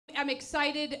I'm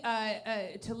excited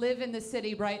to live in the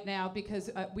city right now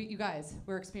because you guys,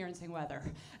 we're experiencing weather.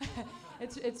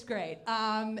 It's great.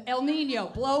 El Nino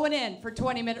blowing in for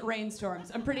 20-minute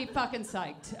rainstorms. I'm pretty fucking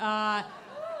psyched.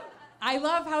 I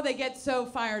love how they get so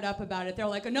fired up about it. They're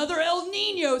like, another El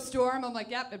Nino storm. I'm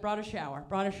like, yep, it brought a shower.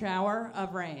 Brought a shower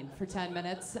of rain for 10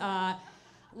 minutes.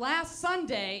 Last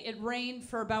Sunday, it rained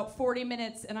for about 40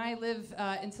 minutes, and I live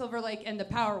in Silver Lake, and the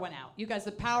power went out. You guys,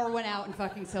 the power went out in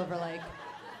fucking Silver Lake.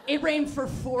 It rained for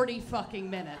 40 fucking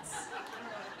minutes.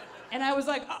 And I was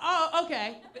like, oh,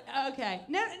 okay.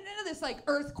 None of this, like,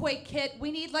 earthquake kit.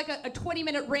 We need, like, a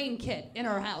 20-minute rain kit in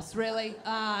our house, really.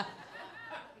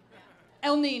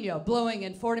 El Nino, blowing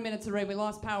in 40 minutes of rain. We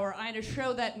lost power. I had a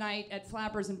show that night at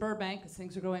Flappers in Burbank, because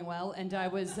things were going well, and I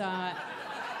was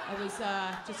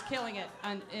just killing it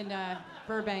in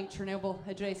Burbank, Chernobyl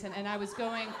adjacent, and I was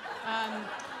going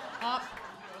up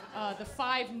the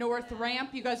 5 North ramp.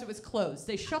 You guys, it was closed.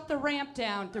 They shut the ramp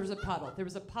down. There was a puddle. There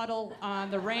was a puddle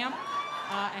on the ramp.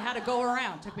 I had to go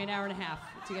around. It took me an hour and a half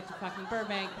to get to fucking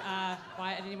Burbank.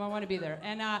 Why I didn't even want to be there.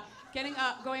 And going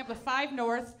up the 5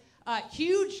 North,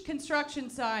 huge construction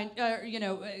sign,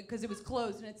 because it was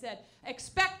closed, and it said,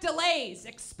 expect delays,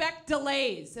 expect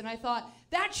delays. And I thought,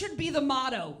 that should be the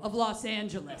motto of Los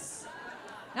Angeles.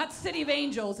 Not City of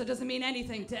Angels, it doesn't mean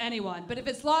anything to anyone. But if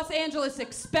it's Los Angeles,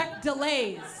 expect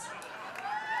delays.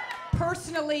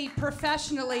 Personally,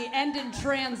 professionally, and in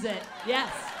transit. Yes,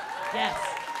 yes,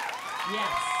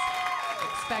 yes.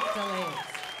 Expect delays.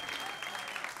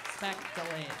 Expect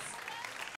delays.